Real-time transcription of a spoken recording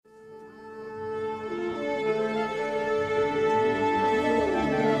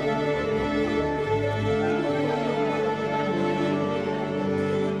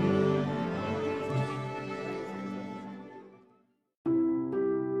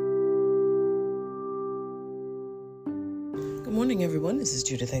Good morning, everyone. This is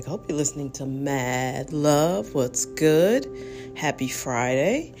Judith. I hope you're listening to Mad Love. What's good? Happy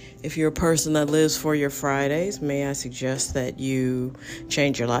Friday. If you're a person that lives for your Fridays, may I suggest that you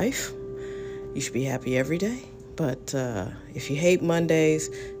change your life? You should be happy every day. But if you hate Mondays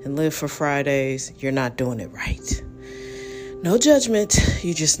and live for Fridays, you're not doing it right. No judgment.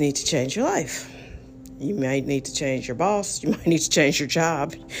 You just need to change your life. You might need to change your boss. You might need to change your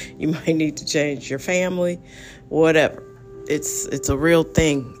job. You might need to change your family, whatever. It's a real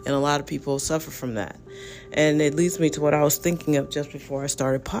thing, and a lot of people suffer from that. And it leads me to what I was thinking of just before I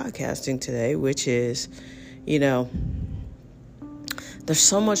started podcasting today, which is, there's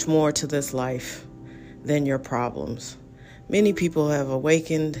so much more to this life than your problems. Many people have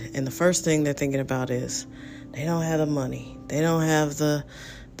awakened, and the first thing they're thinking about is they don't have the money. They don't have the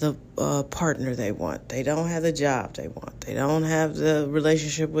partner they want. They don't have the job they want. They don't have the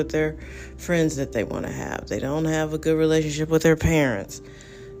relationship with their friends that they want to have. They don't have a good relationship with their parents.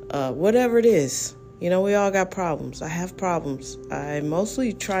 Whatever it is, we all got problems. I have problems. I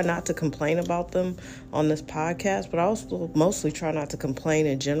mostly try not to complain about them on this podcast, but I also mostly try not to complain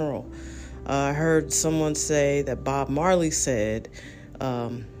in general. I heard someone say that Bob Marley said,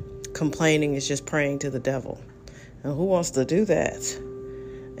 complaining is just praying to the devil. And who wants to do that?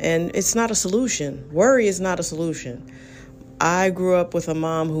 And it's not a solution. Worry is not a solution. I grew up with a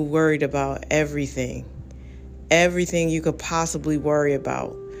mom who worried about everything. Everything you could possibly worry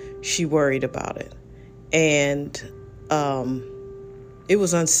about, she worried about it. And it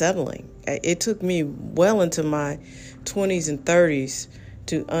was unsettling. It took me well into my 20s and 30s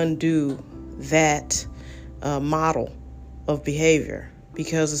to undo that model of behavior,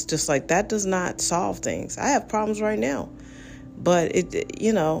 because it's just like, that does not solve things. I have problems right now. But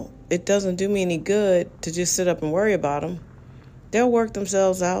it doesn't do me any good to just sit up and worry about them. They'll work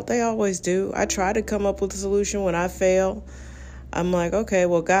themselves out. They always do. I try to come up with a solution. When I fail, I'm like, okay,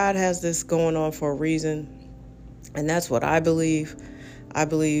 well, God has this going on for a reason. And that's what I believe. I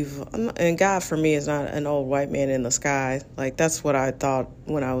believe, and God for me is not an old white man in the sky. Like, that's what I thought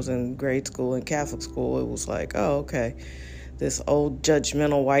when I was in grade school and Catholic school. It was like, oh, okay, this old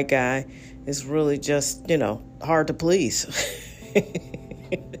judgmental white guy is really just, hard to please.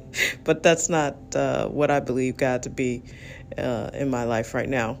 But that's not what I believe God to be in my life right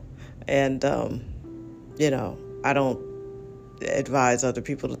now. And, I don't advise other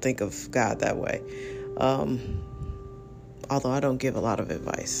people to think of God that way. Although I don't give a lot of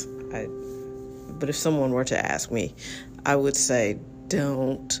advice. But if someone were to ask me, I would say,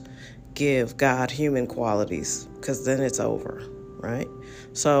 don't give God human qualities, because then it's over, right?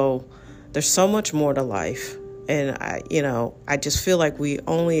 So there's so much more to life. And I just feel like we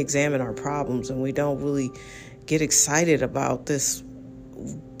only examine our problems and we don't really get excited about this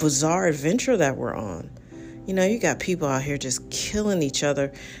bizarre adventure that we're on. You got people out here just killing each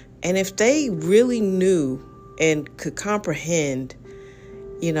other. And if they really knew and could comprehend,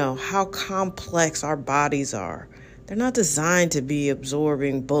 how complex our bodies are, they're not designed to be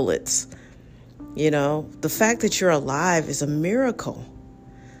absorbing bullets. The fact that you're alive is a miracle.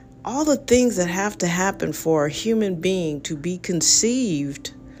 All the things that have to happen for a human being to be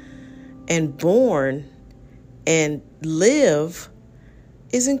conceived and born and live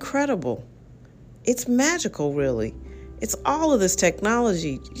is incredible. It's magical, really. It's all of this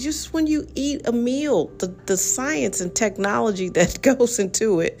technology. Just when you eat a meal, the science and technology that goes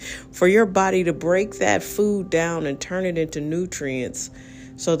into it for your body to break that food down and turn it into nutrients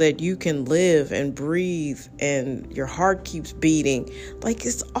so that you can live and breathe and your heart keeps beating. Like,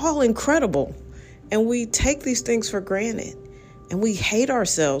 it's all incredible. And we take these things for granted. And we hate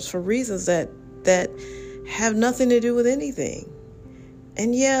ourselves for reasons that have nothing to do with anything.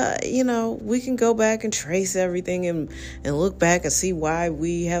 And we can go back and trace everything and look back and see why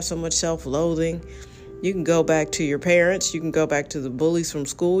we have so much self-loathing. You can go back to your parents. You can go back to the bullies from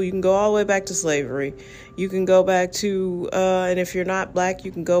school. You can go all the way back to slavery. You can go back to, and if you're not black,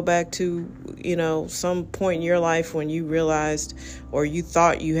 you can go back to, some point in your life when you realized, or you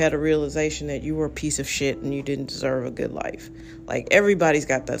thought you had a realization that you were a piece of shit and you didn't deserve a good life. Like, everybody's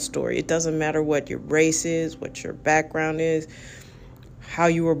got that story. It doesn't matter what your race is, what your background is, how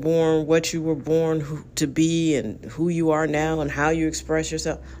you were born, what you were born to be, and who you are now, and how you express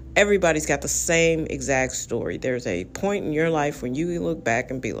yourself. Everybody's got the same exact story. There's a point in your life when you can look back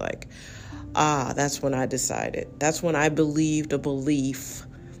and be like, that's when I decided. That's when I believed a belief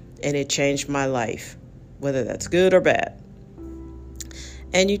and it changed my life, whether that's good or bad.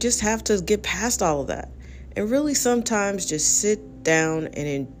 And you just have to get past all of that. And really sometimes just sit down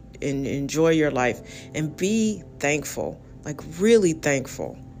and enjoy your life and be thankful, like really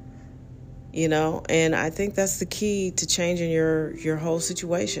thankful. And I think that's the key to changing your whole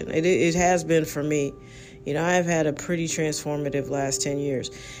situation. It has been for me. I've had a pretty transformative last 10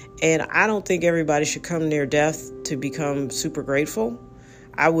 years, and I don't think everybody should come near death to become super grateful.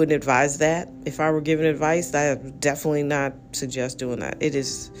 I wouldn't advise that. If I were giving advice, I would definitely not suggest doing that. It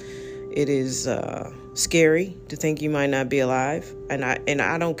is scary to think you might not be alive, and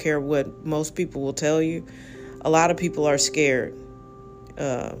I don't care what most people will tell you. A lot of people are scared.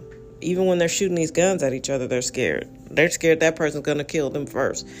 Even when they're shooting these guns at each other, they're scared. They're scared that person's going to kill them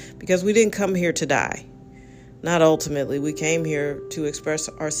first, because we didn't come here to die. Not ultimately. We came here to express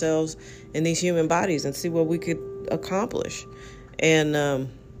ourselves in these human bodies and see what we could accomplish. And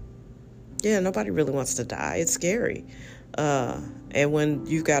nobody really wants to die. It's scary. And when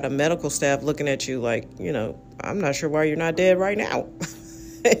you've got a medical staff looking at you like, I'm not sure why you're not dead right now.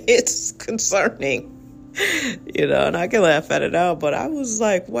 It's concerning. And I can laugh at it now, but I was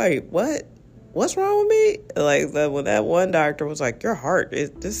like, wait, what? What's wrong with me? Like, when that one doctor was like, your heart,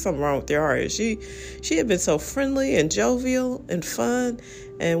 there's something wrong with your heart. And she had been so friendly and jovial and fun.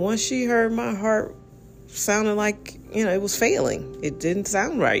 And once she heard my heart sounding like, it was failing, it didn't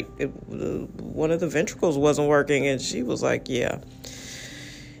sound right. One of the ventricles wasn't working. And she was like, yeah,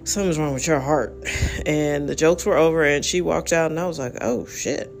 something's wrong with your heart. And the jokes were over, and she walked out, and I was like, oh,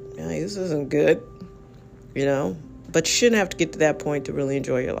 shit, this isn't good. But you shouldn't have to get to that point to really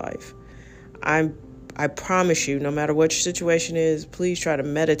enjoy your life. I promise you, no matter what your situation is, please try to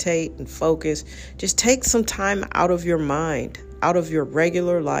meditate and focus. Just take some time out of your mind, out of your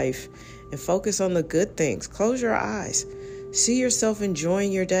regular life, and focus on the good things. Close your eyes. See yourself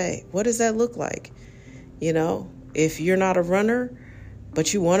enjoying your day. What does that look like? If you're not a runner,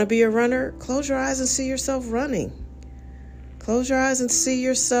 but you want to be a runner, close your eyes and see yourself running. Close your eyes and see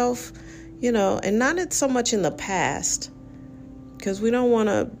yourself, and not so much in the past, because we don't want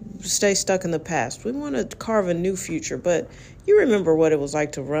to stay stuck in the past. We want to carve a new future, but you remember what it was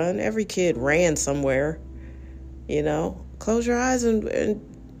like to run. Every kid ran somewhere, Close your eyes and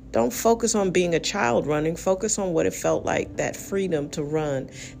don't focus on being a child running. Focus on what it felt like, that freedom to run,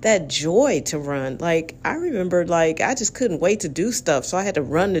 that joy to run. Like, I remember, I just couldn't wait to do stuff, so I had to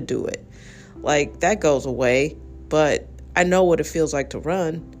run to do it. That goes away, but I know what it feels like to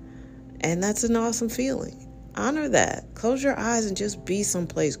run, and that's an awesome feeling. Honor that. Close your eyes and just be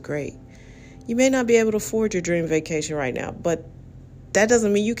someplace great. You may not be able to afford your dream vacation right now, but that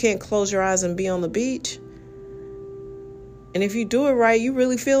doesn't mean you can't close your eyes and be on the beach. And if you do it right, you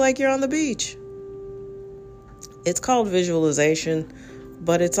really feel like you're on the beach. It's called visualization,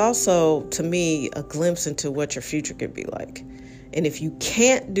 but it's also, to me, a glimpse into what your future could be like. And if you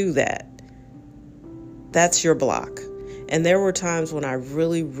can't do that, that's your block. And there were times when I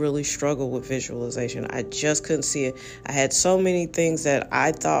really, really struggled with visualization. I just couldn't see it. I had so many things that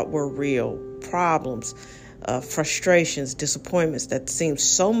I thought were real, problems, frustrations, disappointments that seemed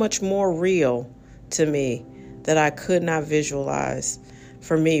so much more real to me that I could not visualize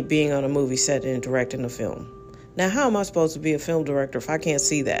for me being on a movie set and directing a film. Now, how am I supposed to be a film director if I can't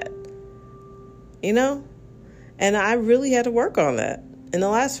see that? And I really had to work on that. In the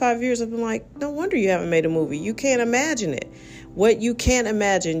last 5 years, I've been like, no wonder you haven't made a movie. You can't imagine it. What you can't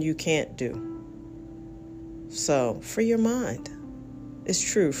imagine, you can't do. So, free your mind. It's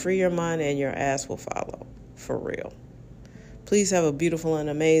true. Free your mind and your ass will follow. For real. Please have a beautiful and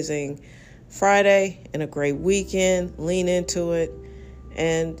amazing Friday and a great weekend. Lean into it.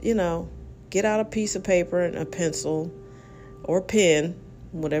 And, get out a piece of paper and a pencil or pen,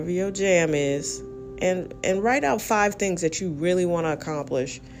 whatever your jam is. And write out 5 things that you really want to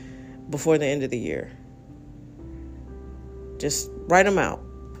accomplish before the end of the year. Just write them out.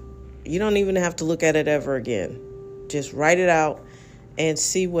 You don't even have to look at it ever again. Just write it out and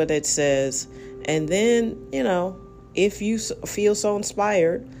see what it says. And then, if you feel so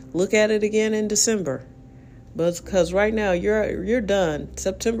inspired, look at it again in December. But because right now you're done.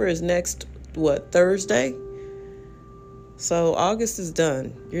 September is next, Thursday? So August is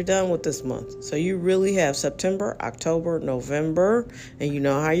done. You're done with this month. So you really have September, October, November, and you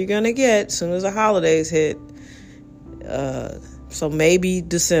know how you're going to get as soon as the holidays hit. So maybe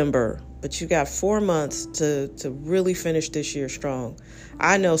December. But you got 4 months to really finish this year strong.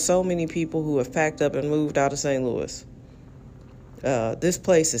 I know so many people who have packed up and moved out of St. Louis. This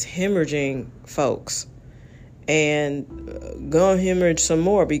place is hemorrhaging folks. And going to hemorrhage some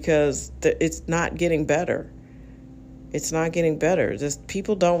more because it's not getting better. It's not getting better. Just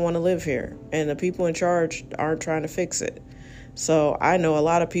people don't want to live here. And the people in charge aren't trying to fix it. So I know a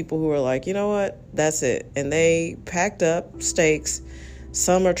lot of people who are like, you know what? That's it. And they packed up stakes.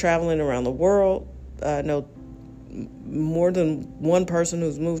 Some are traveling around the world. I know more than one person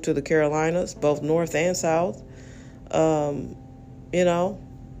who's moved to the Carolinas, both north and south. You know,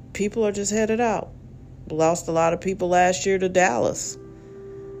 people are just headed out. Lost a lot of people last year to Dallas.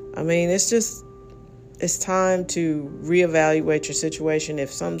 I mean, it's time to reevaluate your situation.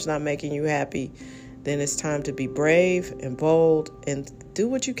 If something's not making you happy, then it's time to be brave and bold and do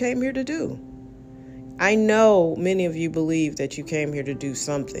what you came here to do. I know many of you believe that you came here to do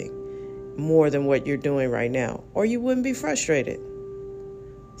something more than what you're doing right now, or you wouldn't be frustrated.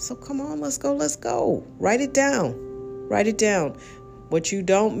 So come on, let's go. Write it down. What you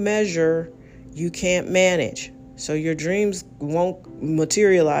don't measure, you can't manage. So your dreams won't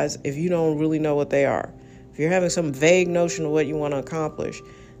materialize if you don't really know what they are. If you're having some vague notion of what you want to accomplish,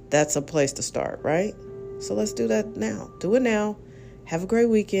 that's a place to start, right? So let's do that now. Do it now. Have a great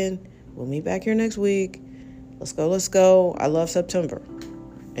weekend. We'll meet back here next week. Let's go. I love September.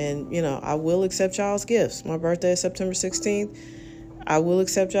 And, I will accept y'all's gifts. My birthday is September 16th. I will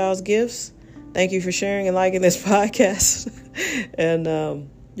accept y'all's gifts. Thank you for sharing and liking this podcast. And,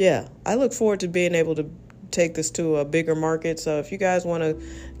 I look forward to being able to take this to a bigger market. So if you guys want to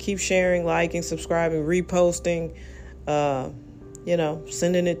keep sharing, liking, subscribing, reposting,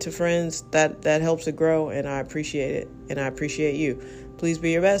 sending it to friends, that helps it grow. And I appreciate it. And I appreciate you. Please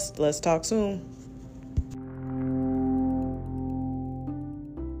be your best. Let's talk soon.